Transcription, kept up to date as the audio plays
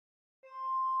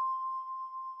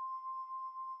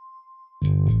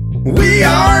We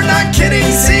are not kidding,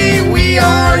 see, we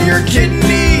are your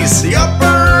kidneys. The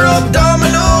upper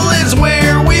abdominal is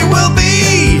where we will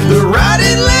be. The right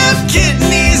and left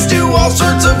kidneys do all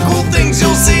sorts of cool things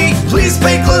you'll see. Please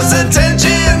pay close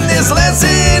attention, this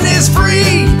lesson is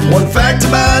free. One fact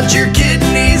about your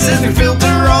kidneys is we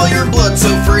filter all your blood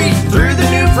so free. Through the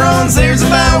nephrons there's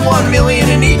about 1 million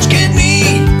in each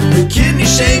kidney. The kidney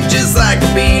shaped just like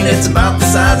a bean, it's about the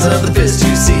size of the fist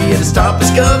you see. And its top is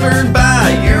covered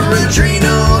by your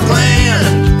adrenal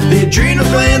gland. The adrenal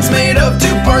gland's made of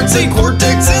two parts, a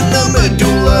cortex and the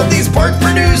medulla. These parts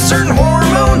produce certain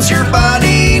hormones your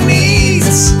body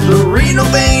needs. The renal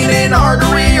vein and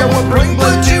artery are what bring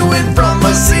blood to and from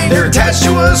us. See, they're attached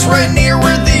to us right near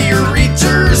where the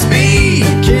ureters be.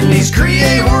 Kidneys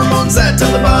create hormones that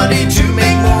tell the body to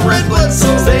make more red blood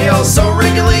cells. They also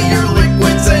regulate your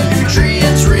liquids and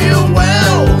nutrients real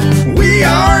well. We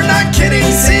are not kidding,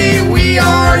 see, we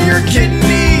are your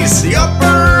kidneys. The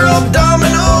upper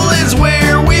abdominal is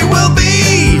where we will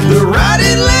be. The right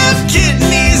and left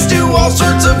kidneys do all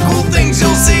sorts of cool things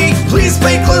you'll see. Please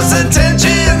pay close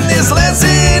attention, this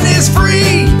lesson is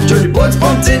free. Dirty blood's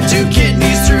pumped into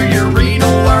kidneys through your renal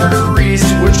arteries,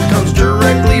 which comes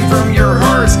directly from your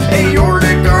heart's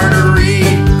aortic artery.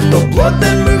 The blood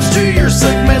then moves to your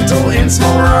segmental and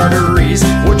smaller arteries,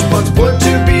 which puts blood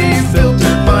to be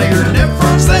filtered by your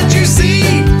nephrons that you see.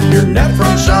 Your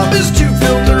nephron's job is to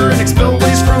filter and expel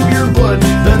waste from your blood.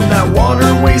 Then that water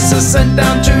waste is sent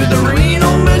down to the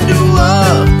renal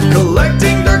medulla,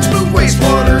 collecting dark smooth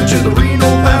wastewater to the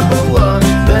renal papilla.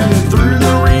 Then through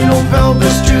the renal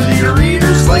pelvis to the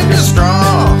ureters like a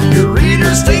straw.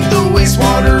 Ureters take the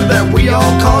wastewater that we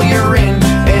all call urine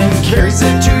and carries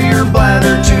it to your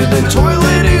bladder. To the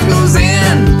toilet it goes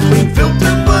in. Clean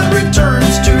filtered blood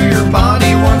returns to your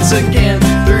body once again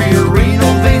through your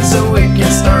renal vein so it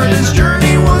can start its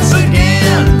journey once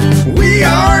again. We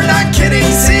are not kidding,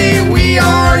 see, we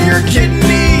are your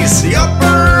kidneys. The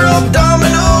upper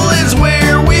abdominal is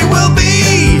where we will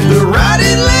be. The right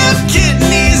and left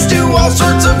kidneys do all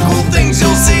sorts of cool things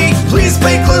you'll see. Please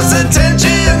pay close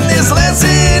attention, this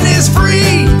lesson is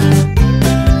free.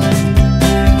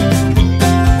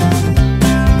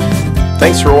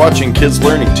 Thanks for watching Kids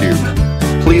Learning Tube.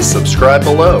 Please subscribe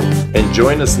below and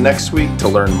join us next week to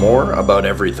learn more about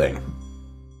everything.